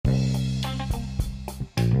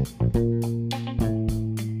I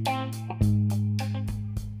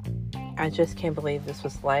just can't believe this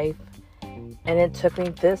was life. And it took me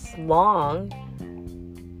this long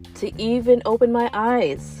to even open my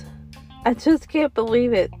eyes. I just can't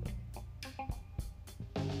believe it.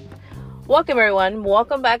 Welcome, everyone.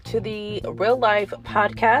 Welcome back to the Real Life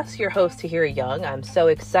Podcast. Your host, Tahira Young. I'm so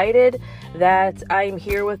excited that I'm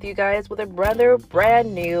here with you guys with another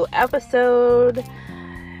brand new episode.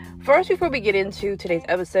 First, before we get into today's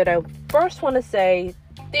episode, I first want to say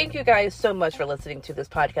thank you guys so much for listening to this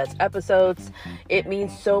podcast episodes. It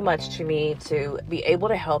means so much to me to be able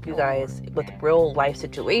to help you guys with real life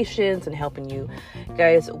situations and helping you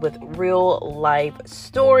guys with real life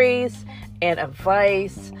stories and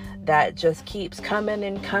advice that just keeps coming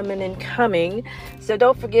and coming and coming. So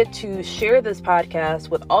don't forget to share this podcast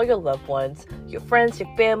with all your loved ones, your friends,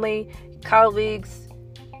 your family, your colleagues,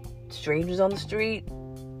 strangers on the street,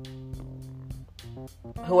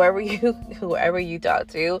 whoever you talk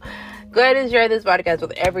to. Go ahead and share this podcast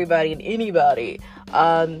with everybody and anybody.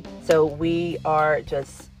 So we are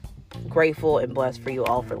just grateful and blessed for you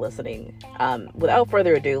all for listening. Without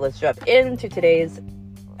further ado, let's jump into today's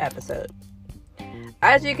episode.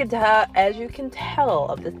 As you can tell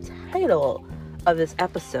of the title of this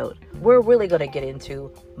episode, we're really going to get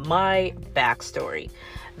into my backstory.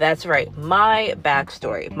 That's right, my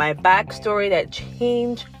backstory. My backstory that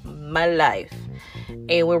changed my life.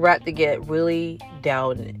 And we're about to get really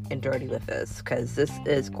down and dirty with this because this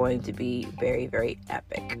is going to be very, very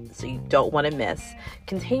epic. So you don't want to miss.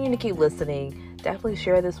 Continue to keep listening. Definitely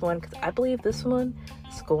share this one because I believe this one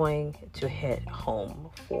is going to hit home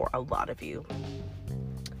for a lot of you.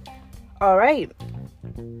 All right,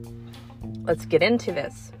 let's get into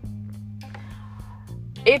this.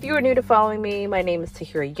 If you are new to following me, my name is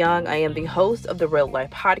Tahira Young. I am the host of the Real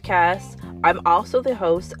Life Podcast. I'm also the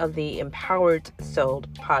host of the Empowered Soul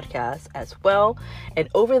podcast as well. And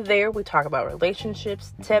over there, we talk about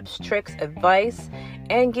relationships, tips, tricks, advice,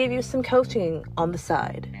 and give you some coaching on the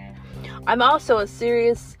side. I'm also a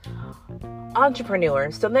serious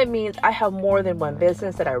entrepreneur, so that means I have more than one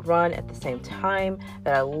business that I run at the same time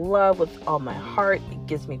that I love with all my heart. It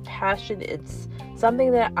gives me passion. It's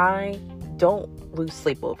something that I don't lose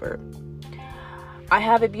sleep over. I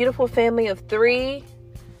have a beautiful family of 3,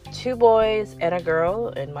 2 boys and a girl,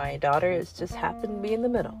 and my daughter is just happened to be in the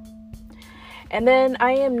middle. And then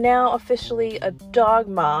I am now officially a dog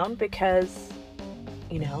mom because,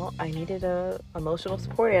 I needed a emotional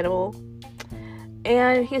support animal.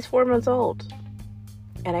 And he's 4 months old.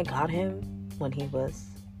 And I got him when he was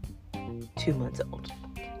 2 months old.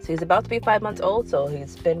 So he's about to be 5 months old. So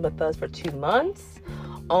he's been with us for 2 months,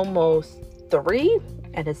 almost 3.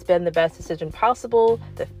 And it's been the best decision possible.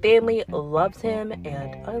 The family loves him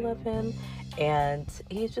and I love him. And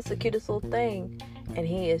he's just the cutest little thing. And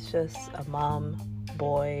he is just a mom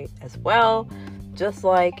boy as well, just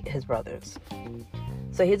like his brothers.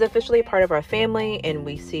 So he's officially a part of our family and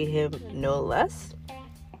we see him no less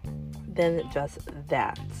than just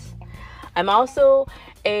that. I'm also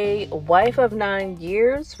a wife of 9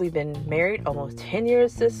 years. We've been married almost 10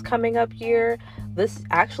 years this coming up year.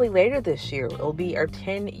 Later this year, it'll be our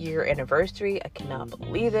 10-year anniversary. I cannot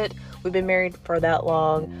believe it. We've been married for that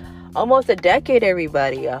long. Almost a decade,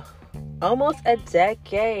 everybody. Almost a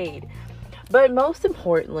decade. But most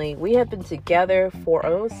importantly, we have been together for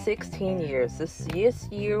almost 16 years. This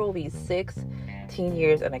year will be 16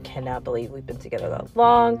 years, and I cannot believe we've been together that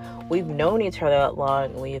long. We've known each other that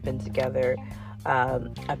long. We have been together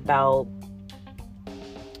about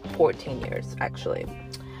 14 years, actually.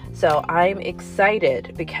 So I'm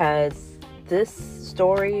excited because this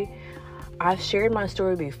story, I've shared my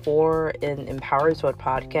story before in Empowered Soul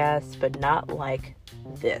podcast, but not like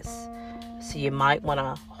this. So you might want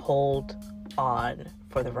to hold on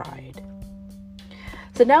for the ride.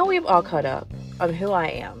 So now we've all caught up on who I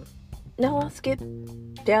am. Now let's get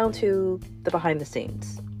down to the behind the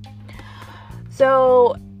scenes.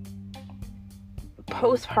 So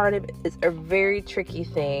postpartum is a very tricky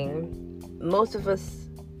thing. Most of us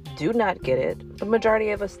do not get it. The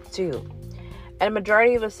majority of us do. And the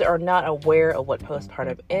majority of us are not aware of what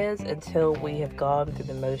postpartum is until we have gone through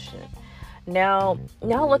the motion. Now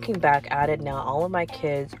looking back at it, now all of my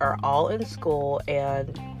kids are all in school,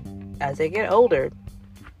 and as they get older,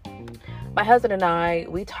 my husband and I,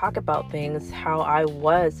 we talk about things, how I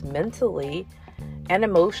was mentally and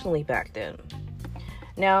emotionally back then.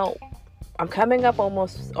 Now, I'm coming up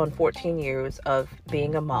almost on 14 years of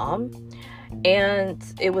being a mom, and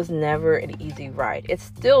it was never an easy ride. It's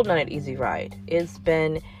still not an easy ride. It's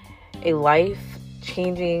been a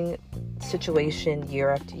life-changing situation year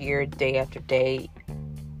after year, day after day,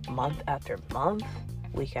 month after month.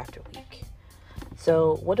 week after week.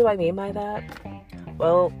 So what do I mean by that?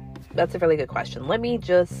 Well, that's a really good question. Let me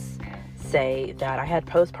just say that I had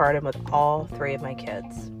postpartum with all 3 of my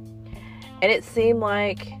kids. And it seemed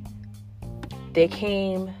like they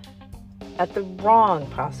came at the wrong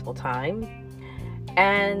possible time.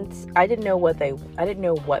 And I didn't know what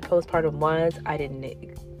postpartum was. I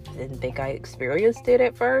didn't think I experienced it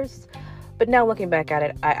at first. But now looking back at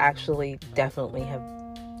it, I actually definitely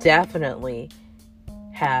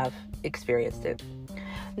have experienced it.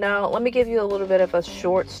 Now, let me give you a little bit of a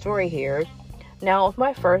short story here. Now, with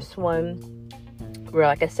my first one,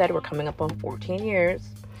 like I said, we're coming up on 14 years.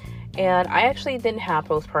 And I actually didn't have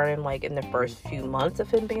postpartum like in the first few months of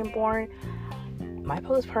him being born. My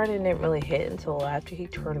postpartum didn't really hit until after he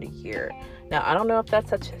turned a year. Now, I don't know if that's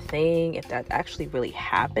such a thing, if that actually really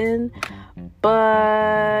happened,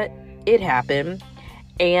 but it happened.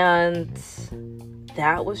 And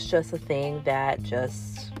that was just a thing that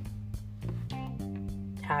just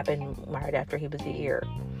happened right after he was a year.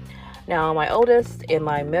 Now, my oldest and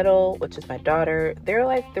my middle, which is my daughter, they're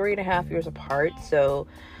like 3.5 years apart. So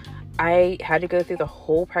I had to go through the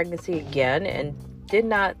whole pregnancy again and did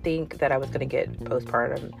not think that I was going to get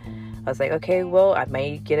postpartum. I was like, okay, well, I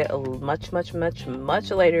may get it much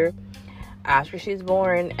later after she's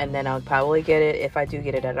born, and then I'll probably get it if I do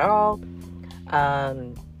get it at all.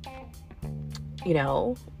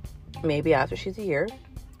 Maybe after she's a year.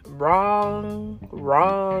 Wrong.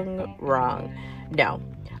 No,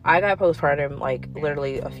 I got postpartum like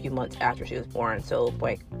literally a few months after she was born, so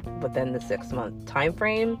like within the 6-month time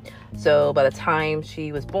frame. So by the time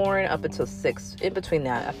she was born, up until 6, in between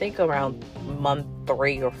that, I think around month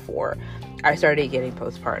 3 or 4, I started getting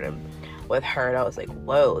postpartum with her. And I was like,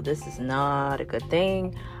 whoa, this is not a good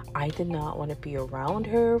thing. I did not want to be around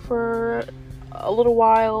her for a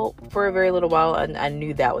very little while, and I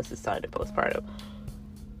knew that was a sign of postpartum.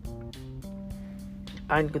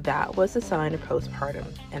 And that was a sign of postpartum,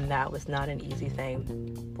 and that was not an easy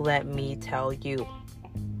thing, let me tell you.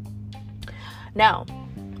 Now,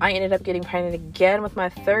 I ended up getting pregnant again with my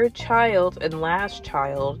 3rd child and last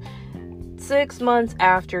child 6 months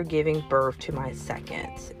after giving birth to my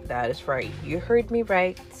 2nd. That is right. You heard me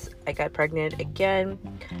right. I got pregnant again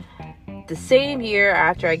the same year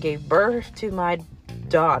after I gave birth to my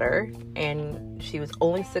daughter, and she was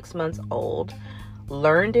only 6 months old.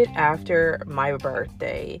 Learned it after my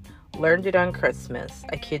birthday. Learned it on Christmas.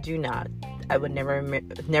 I kid you not. I would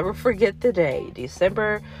never forget the day.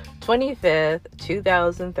 December 25th,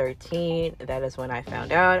 2013. That is when I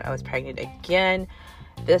found out I was pregnant again.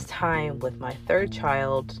 This time with my 3rd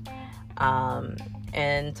child.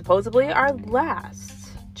 And supposedly our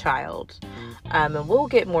last child. And we'll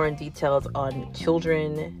get more in details on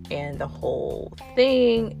children and the whole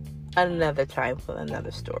thing another time for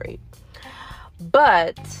another story.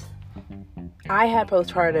 But I had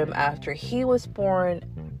postpartum after he was born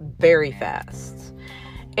very fast.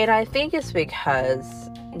 And I think it's because,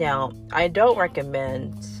 now, I don't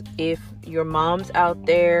recommend, if your moms out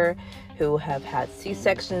there who have had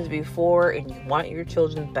C-sections before and you want your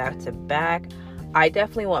children back to back, I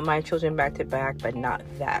definitely want my children back to back, but not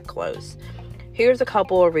that close. Here's a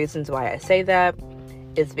couple of reasons why I say that.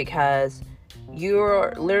 It's because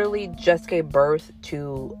you're literally just gave birth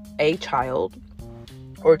to a child,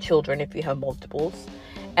 or children if you have multiples,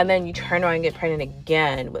 and then you turn around and get pregnant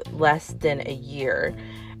again with less than a year,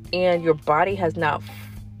 and your body has not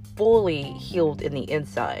fully healed in the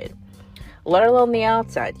inside, let alone the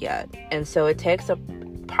outside yet. And so it takes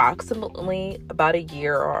approximately about a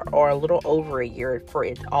year or a little over a year for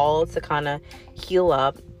it all to kind of heal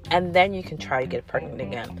up, and then you can try to get pregnant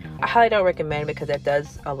again. I highly don't recommend it because it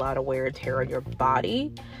does a lot of wear and tear on your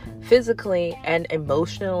body, physically and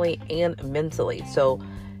emotionally and mentally. So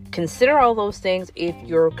consider all those things if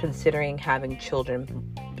you're considering having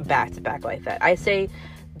children back to back like that. I say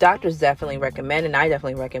doctors definitely recommend, and I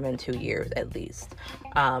definitely recommend 2 years at least.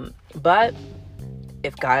 But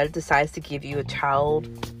if God decides to give you a child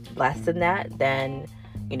less than that, then,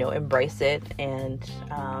 embrace it and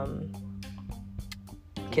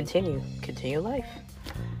continue life.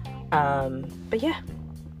 But yeah.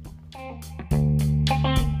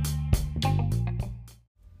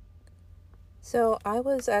 So I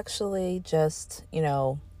was actually just,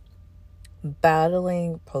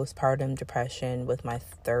 battling postpartum depression with my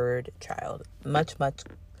 3rd child much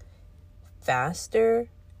faster.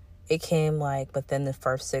 It came like within the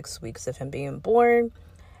first 6 weeks of him being born.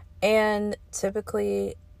 And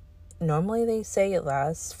normally they say it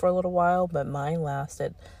lasts for a little while, but mine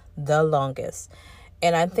lasted the longest.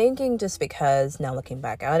 And I'm thinking just because, now looking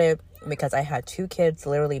back at it, because I had 2 kids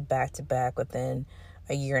literally back to back within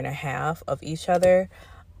a year and a half of each other.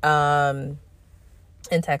 And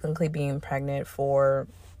technically being pregnant for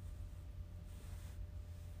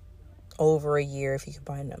over a year, if you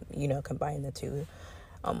combine them, combine the two,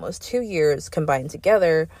 almost 2 years combined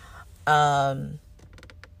together.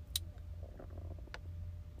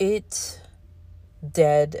 It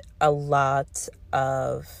did a lot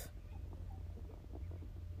of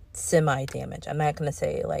semi damage. I'm not going to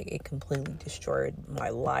say like it completely destroyed my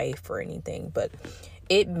life or anything, but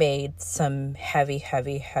it made some heavy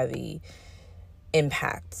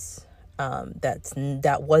impacts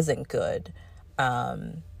that wasn't good.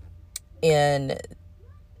 And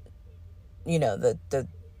the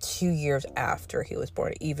 2 years after he was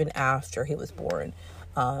born, even after he was born,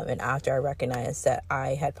 and after I recognized that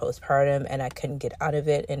I had postpartum and I couldn't get out of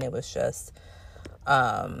it, and it was just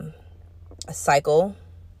a cycle.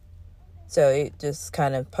 So it just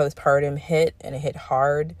kind of postpartum hit, and it hit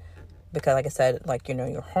hard because, like I said, like,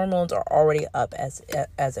 your hormones are already up as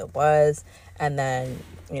it was. And then,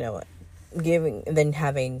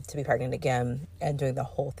 having to be pregnant again and doing the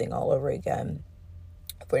whole thing all over again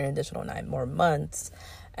for an additional 9 more months.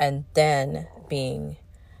 And then giving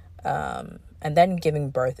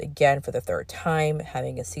birth again for the 3rd time,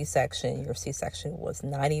 having a C-section. Your C-section was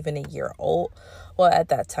not even a year old. Well, at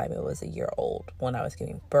that time, it was a year old when I was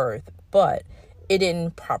giving birth, but it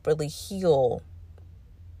didn't properly heal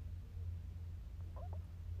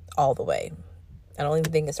all the way. I don't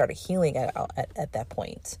even think it started healing at that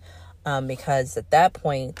point, because at that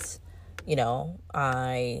point,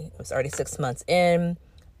 I was already 6 months in,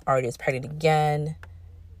 already was pregnant again,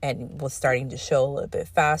 and was starting to show a little bit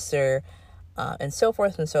faster, and so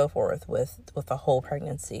forth with the whole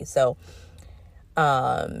pregnancy. So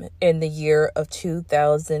in the year of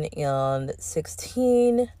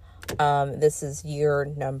 2016, this is year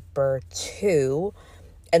number 2,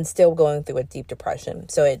 and still going through a deep depression.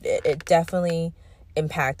 So it definitely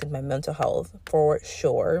impacted my mental health for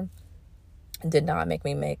sure. Did not make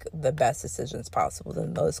me make the best decisions possible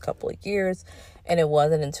in those couple of years. And it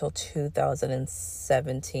wasn't until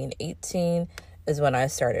 2017-18 is when I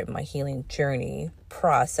started my healing journey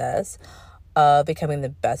process of becoming the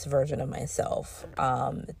best version of myself,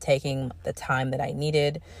 taking the time that I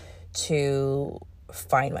needed to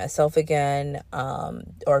find myself again,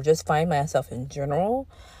 or just find myself in general,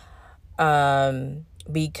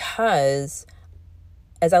 because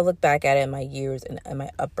as I look back at it in my years and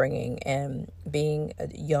my upbringing and being a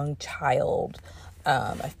young child,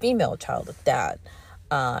 a female child at that,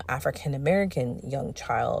 African-American young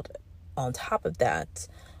child on top of that,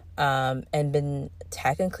 and been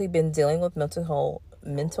dealing with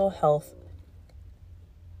mental health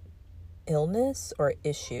illness or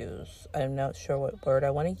issues. I'm not sure what word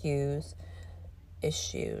I want to use.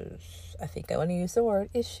 Issues. I think I want to use the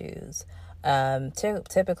word issues.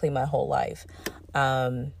 Typically my whole life,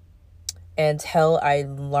 until I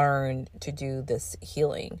learned to do this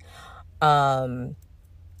healing. And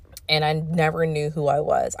I never knew who I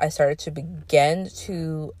was. I started to begin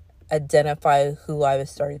to identify who I was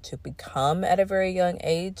starting to become at a very young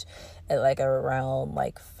age, at around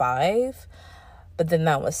 5, but then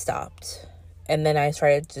that was stopped. And then I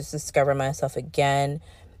started to discover myself again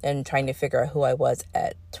and trying to figure out who I was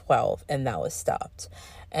at 12, and that was stopped.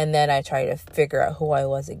 And then I tried to figure out who I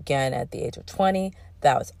was again at the age of 20.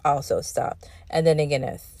 That was also stopped. And then again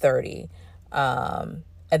at 30. And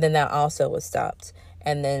then that also was stopped.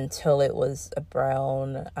 And then till it was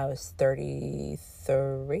around, I was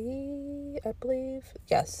 33, I believe.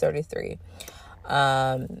 Yes, 33.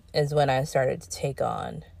 Is when I started to take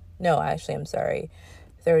on. No, actually, I'm sorry.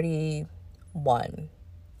 31.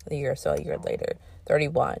 A year later.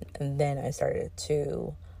 31. And then I started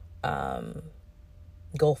to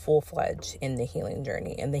go full-fledged in the healing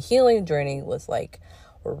journey. And the healing journey was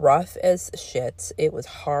rough as shit. It was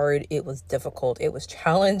hard. It was difficult. It was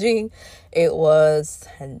challenging.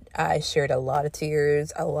 And I shared a lot of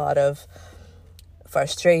tears, a lot of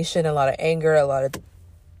frustration, a lot of anger, a lot of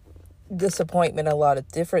disappointment, a lot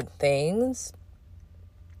of different things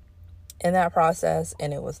in that process.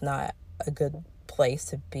 And it was not a good place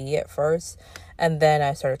to be at first. And then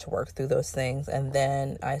I started to work through those things. And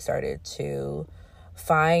then I started to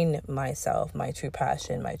find myself, my true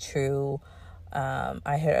passion, my true, I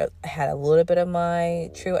had a little bit of my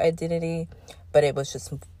true identity, but it was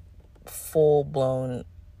just full blown.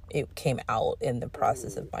 It came out in the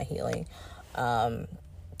process of my healing,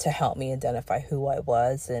 to help me identify who I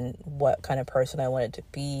was and what kind of person I wanted to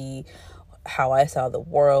be, how I saw the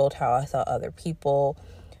world, how I saw other people,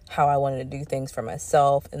 how I wanted to do things for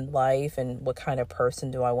myself in life, and what kind of person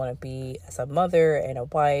do I want to be as a mother and a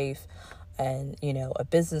wife, and a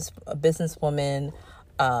businesswoman,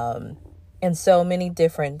 and so many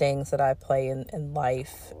different things that I play in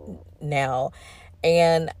life now.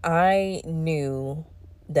 And I knew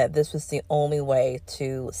that this was the only way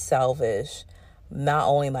to salvage not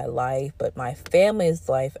only my life, but my family's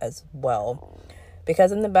life as well.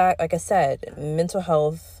 Because in the back, like I said, mental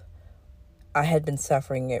health, I had been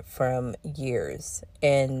suffering it from years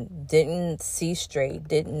and didn't see straight,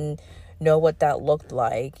 didn't know what that looked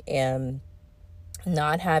like. And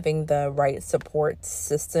not having the right support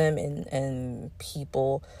system and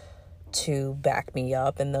people to back me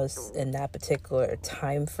up in that particular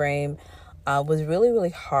time frame was really, really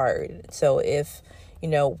hard. So if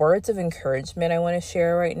words of encouragement I want to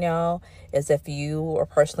share right now is if you are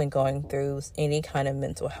personally going through any kind of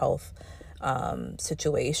mental health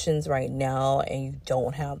situations right now and you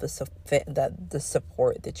don't have the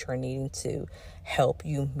support that you're needing to help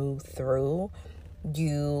you move through,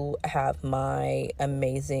 you have my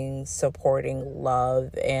amazing supporting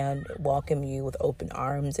love and welcome you with open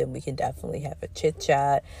arms, and we can definitely have a chit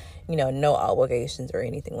chat, no obligations or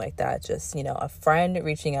anything like that. Just, a friend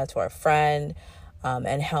reaching out to our friend,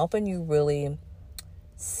 and helping you really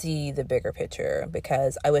see the bigger picture,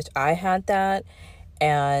 because I wish I had that.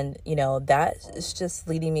 And, that is just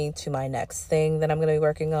leading me to my next thing that I'm going to be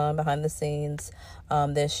working on behind the scenes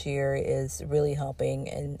this year, is really helping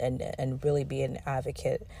and really be an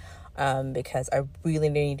advocate, because I really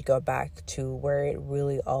need to go back to where it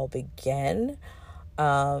really all began,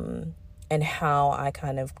 and how I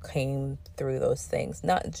kind of came through those things,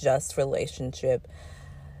 not just relationship,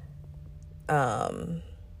 not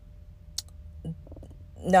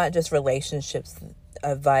just relationships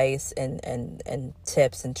advice and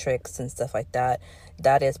tips and tricks and stuff like that.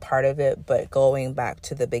 That is part of it, but going back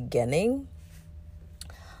to the beginning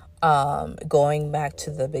of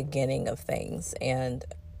things. And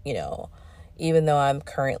even though I'm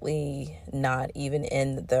currently not even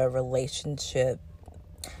in the relationship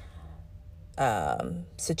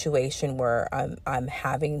situation where I'm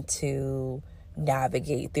having to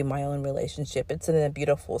navigate through my own relationship, it's in a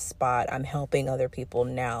beautiful spot. I'm helping other people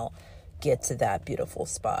now get to that beautiful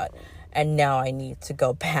spot, and now I need to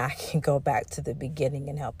go back to the beginning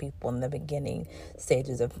and help people in the beginning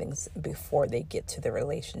stages of things before they get to the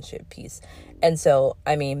relationship piece. And so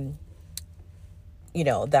that's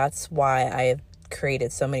why I have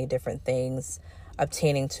created so many different things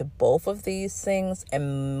obtaining to both of these things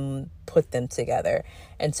and put them together.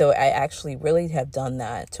 And so I actually really have done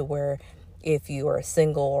that to where if you are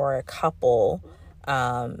single or a couple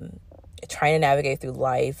trying to navigate through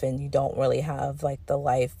life and you don't really have like the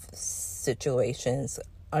life situations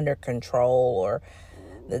under control, or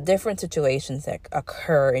the different situations that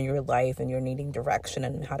occur in your life and you're needing direction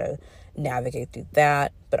and how to navigate through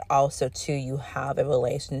that, but also too, you have a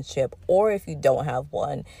relationship, or if you don't have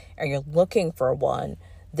one and you're looking for one,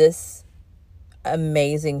 this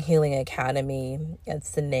amazing Healing Academy,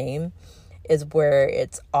 it's the name, is where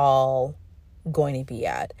it's all going to be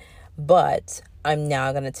at. But I'm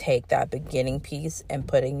now going to take that beginning piece and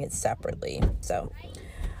putting it separately. So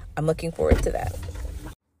I'm looking forward to that.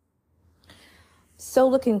 So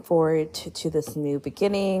looking forward to this new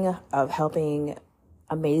beginning of helping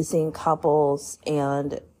amazing couples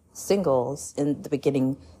and singles in the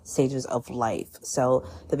beginning stages of life. So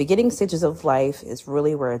the beginning stages of life is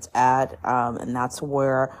really where it's at. And that's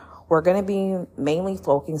where we're going to be mainly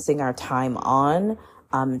focusing our time on,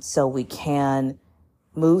 so we can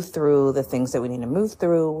move through the things that we need to move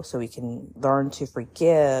through, so we can learn to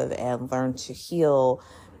forgive and learn to heal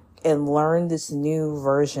and learn this new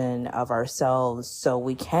version of ourselves, so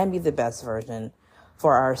we can be the best version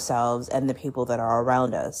for ourselves and the people that are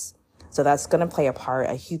around us. So that's going to play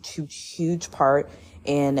a huge part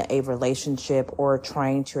in a relationship, or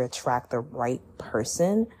trying to attract the right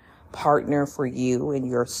partner for you and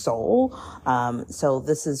your soul. So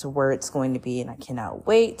this is where it's going to be, and I cannot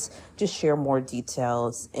wait to share more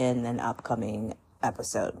details in an upcoming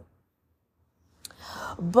episode.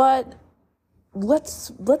 But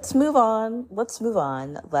let's move on. Let's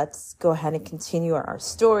go ahead and continue our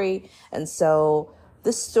story. And so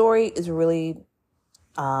this story is really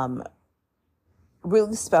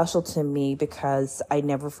special to me, because I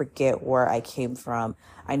never forget where I came from.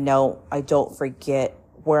 I don't forget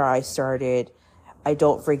where I started. I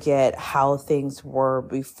don't forget how things were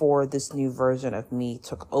before this new version of me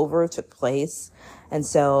took place. And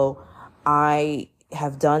so I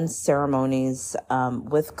have done ceremonies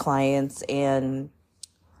with clients, and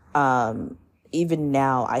even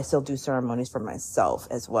now I still do ceremonies for myself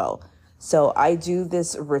as well. So I do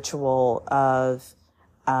this ritual of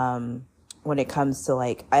when it comes to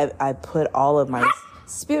like, I put all of my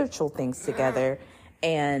spiritual things together,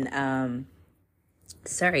 and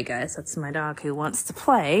Sorry, guys, that's my dog who wants to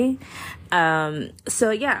play. So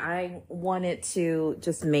yeah, I wanted to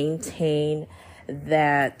just maintain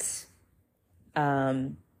that,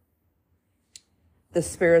 the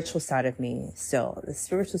spiritual side of me. So the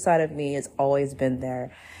spiritual side of me has always been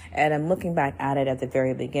there. And I'm looking back at it at the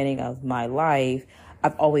very beginning of my life.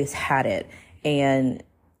 I've always had it. And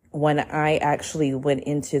when I actually went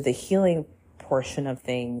into the healing portion of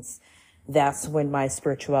things, that's when my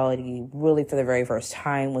spirituality really for the very first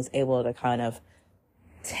time was able to kind of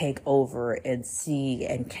take over and see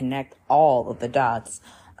and connect all of the dots.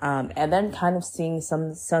 And then kind of seeing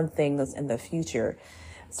some things in the future,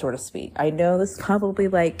 so to speak. I know this is probably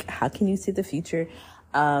like, how can you see the future?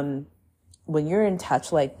 When you're in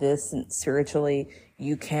touch like this and spiritually,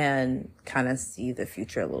 you can kind of see the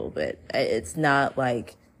future a little bit. It's not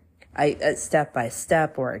like a step by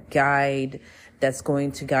step or a guide that's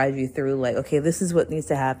going to guide you through like, okay, this is what needs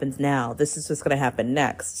to happen now. This is what's going to happen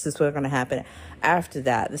next. This is what's going to happen after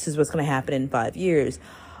that. This is what's going to happen in 5 years.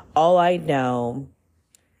 All I know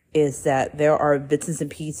is that there are bits and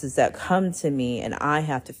pieces that come to me and I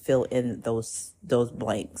have to fill in those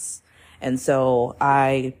blanks. And so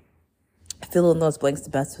I fill in those blanks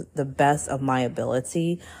the best of my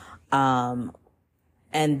ability. And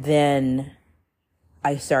then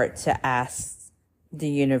I start to ask the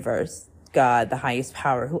universe, God, the highest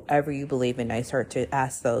power, whoever you believe in, I start to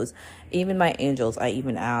ask those. Even my angels, I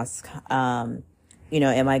even ask, am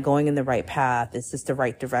I going in the right path? Is this the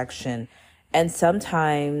right direction? And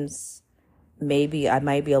sometimes maybe I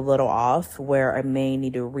might be a little off where I may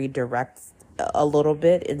need to redirect a little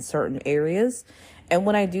bit in certain areas. And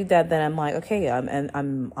when I do that, then I'm like, okay,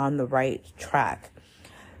 I'm on the right track.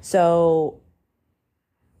 So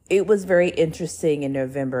it was very interesting in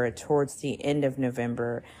November, towards the end of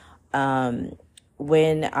November,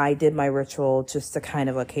 when I did my ritual just to kind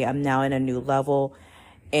of, okay, I'm now in a new level.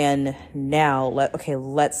 And now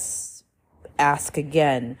let's ask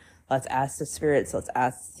again. Let's ask the spirits. Let's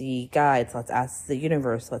ask the guides. Let's ask the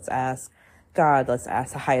universe. Let's ask God. Let's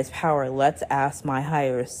ask the highest power. Let's ask my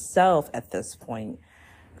higher self at this point,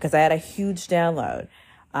 because I had a huge download.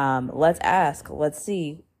 Let's ask, let's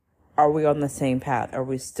see, are we on the same path? Are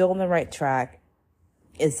we still on the right track?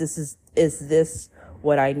 Is this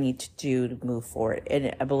what I need to do to move forward?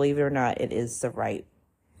 And believe it or not, it is the right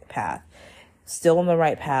path. Still on the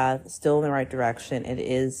right path, still in the right direction. It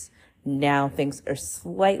is now. Things are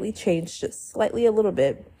slightly changed, just slightly a little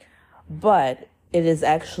bit, but it is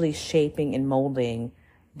actually shaping and molding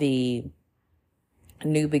the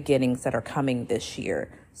new beginnings that are coming this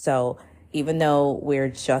year. So even though we're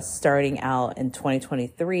just starting out in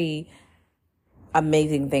 2023,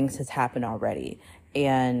 amazing things has happened already.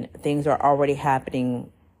 And things are already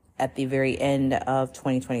happening at the very end of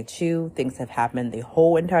 2022. Things have happened the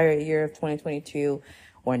whole entire year of 2022.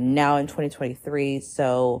 We're now in 2023.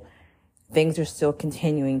 So things are still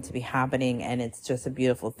continuing to be happening, and it's just a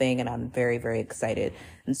beautiful thing. And I'm very, very excited.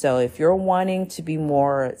 And so if you're wanting to be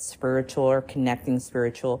more spiritual or connecting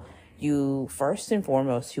spiritual, you first and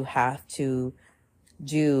foremost, you have to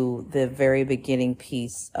do the very beginning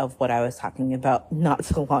piece of what I was talking about not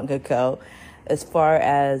so long ago, as far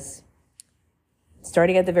as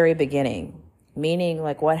starting at the very beginning, meaning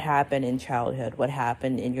like what happened in childhood, what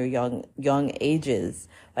happened in your young ages,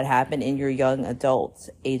 what happened in your young adult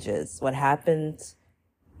ages, what happened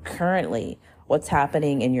currently, what's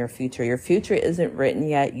happening in your future. Your future isn't written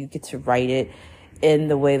yet. You get to write it in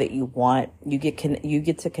the way that you want. You get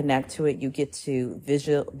to connect to it. You get to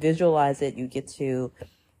visualize it. You get to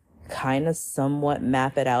kind of somewhat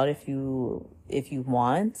map it out if you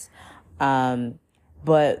want.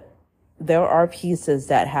 But there are pieces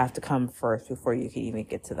that have to come first before you can even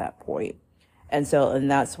get to that point. And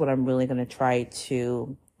that's what I'm really going to try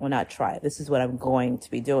to, well, not try. This is what I'm going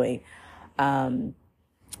to be doing.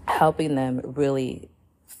 Helping them really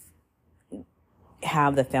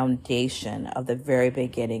have the foundation of the very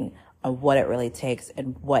beginning of what it really takes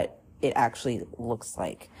and what it actually looks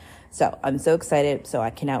like. So I'm so excited. So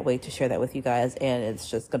I cannot wait to share that with you guys. And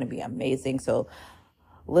it's just going to be amazing. So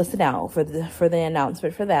listen out for the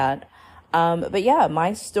announcement for that. But yeah,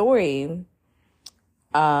 my story,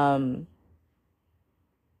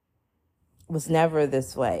 was never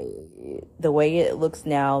this way. The way it looks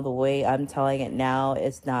now, the way I'm telling it now, it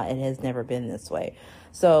has never been this way.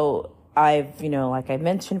 So I've, like I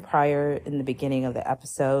mentioned prior in the beginning of the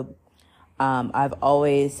episode, I've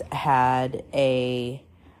always had a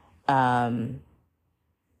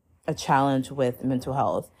challenge with mental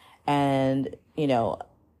health. And,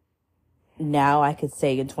 now I could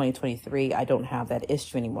say in 2023, I don't have that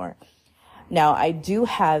issue anymore. Now I do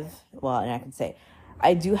have,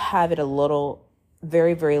 I do have it a little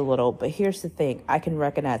very, very little. But here's the thing. I can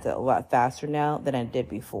recognize it a lot faster now than I did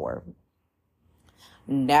before.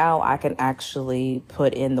 Now I can actually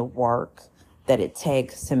put in the work that it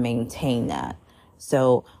takes to maintain that.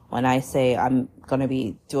 So when I say I'm going to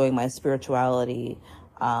be doing my spirituality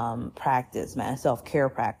practice, my self-care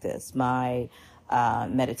practice, my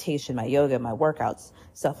meditation, my yoga, my workouts,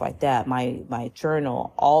 stuff like that, my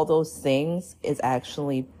journal, all those things is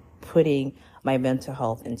actually putting my mental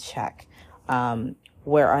health in check,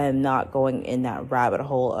 where I am not going in that rabbit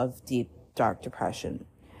hole of deep, dark depression.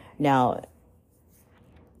 Now,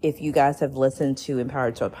 if you guys have listened to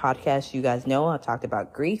Empowered Soul podcast, you guys know I talked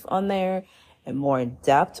about grief on there and more in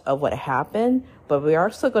depth of what happened, but we are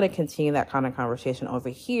still going to continue that kind of conversation over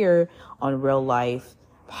here on Real Life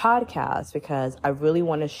podcast, because I really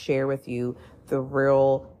want to share with you the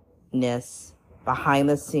realness behind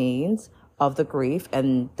the scenes of the grief,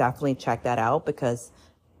 and definitely check that out, because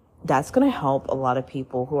that's going to help a lot of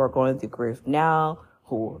people who are going through grief now,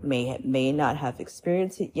 who may not have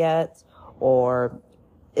experienced it yet, or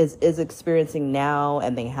is experiencing now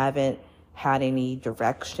and they haven't had any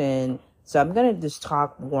direction. So I'm going to just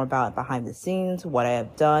talk more about behind the scenes, what I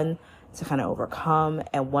have done to kind of overcome,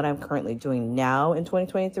 and what I'm currently doing now in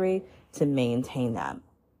 2023 to maintain that.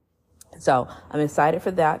 So I'm excited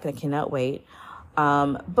for that. I cannot wait.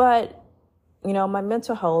 But, you know, my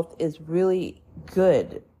mental health is really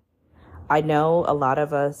good. I know a lot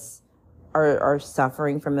of us are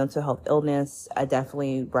suffering from mental health illness. I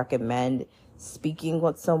definitely recommend speaking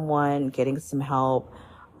with someone, getting some help,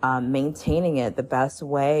 maintaining it the best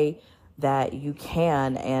way that you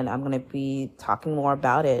can. And I'm going to be talking more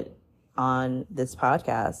about it on this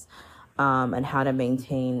podcast, and how to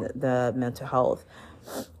maintain the mental health.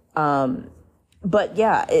 But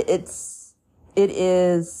yeah, it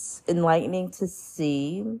is enlightening to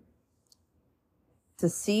see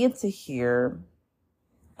and to hear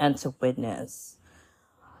and to witness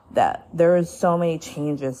that there is so many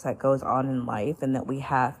changes that goes on in life, and that we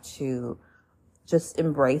have to just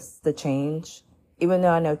embrace the change. Even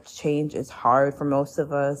though I know change is hard for most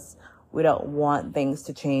of us, we don't want things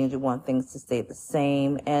to change. We want things to stay the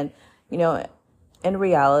same. And, you know, in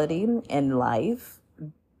reality, in life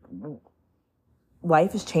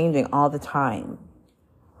is changing all the time,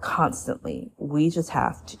 constantly. We just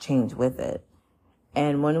have to change with it.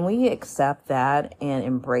 And when we accept that and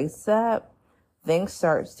embrace that, things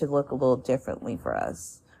starts to look a little differently for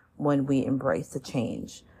us when we embrace the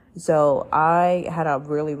change. So I had a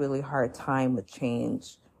really, really hard time with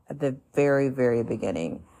change at the very, very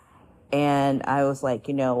beginning. And I was like,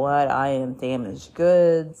 you know what? I am damaged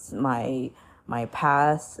goods. My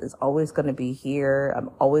past is always going to be here. I'm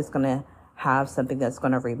always going to have something that's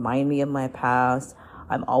going to remind me of my past.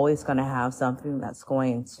 I'm always going to have something that's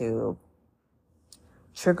going to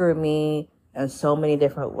trigger me in so many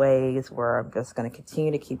different ways, where I'm just going to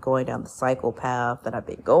continue to keep going down the cycle path that I've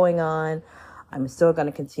been going on. I'm still going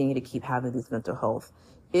to continue to keep having these mental health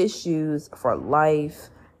issues for life.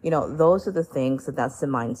 You know, those are the things, and that's the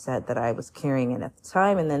mindset that I was carrying in at the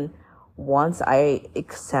time. And then once I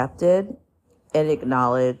accepted and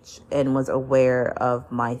acknowledged and was aware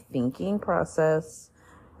of my thinking process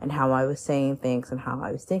and how I was saying things and how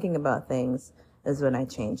I was thinking about things, is when I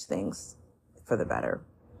changed things for the better.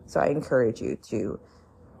 So I encourage you to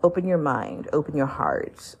open your mind, open your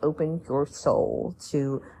heart, open your soul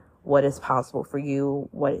to what is possible for you,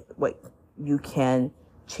 what you can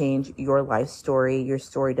change your life story. Your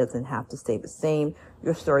story doesn't have to stay the same.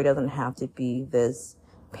 Your story doesn't have to be this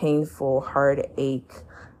painful, heartache,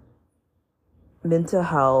 mental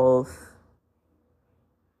health,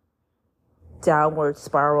 downward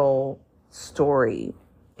spiral story.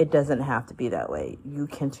 It doesn't have to be that way. You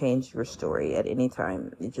can change your story at any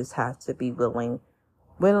time. You just have to be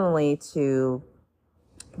willingly to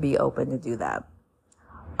be open to do that.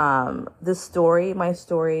 My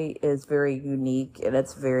story is very unique, and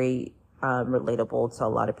it's very relatable to a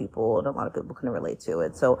lot of people, and a lot of people can relate to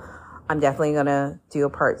it. So I'm definitely going to do a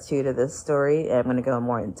part 2 to this story, and I'm going to go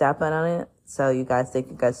more in depth on it. So thank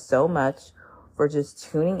you guys so much for just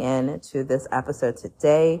tuning in to this episode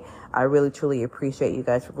today. I really, truly appreciate you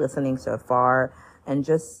guys for listening so far, and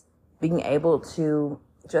just being able to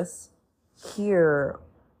just hear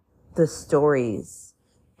the stories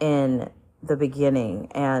in the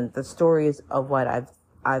beginning and the stories of what I've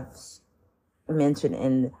mentioned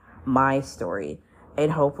in my story.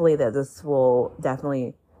 And hopefully that this will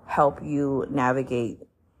definitely help you navigate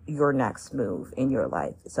your next move in your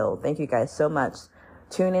life. So thank you guys so much.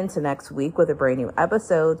 Tune in to next week with a brand new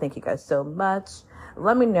episode. Thank you guys so much.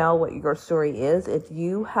 Let me know what your story is. If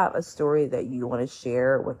you have a story that you want to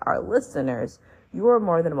share with our listeners, you are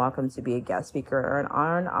more than welcome to be a guest speaker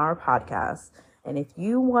on our podcast. And if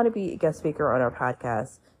you want to be a guest speaker on our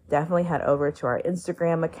podcast, definitely head over to our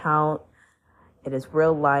Instagram account. It is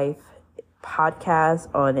Real Life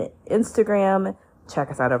Podcast on Instagram.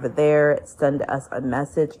 Check us out over there. Send us a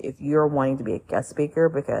message if you're wanting to be a guest speaker,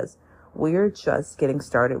 because we're just getting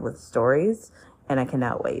started with stories and I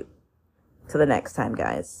cannot wait. Till the next time,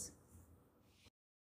 guys.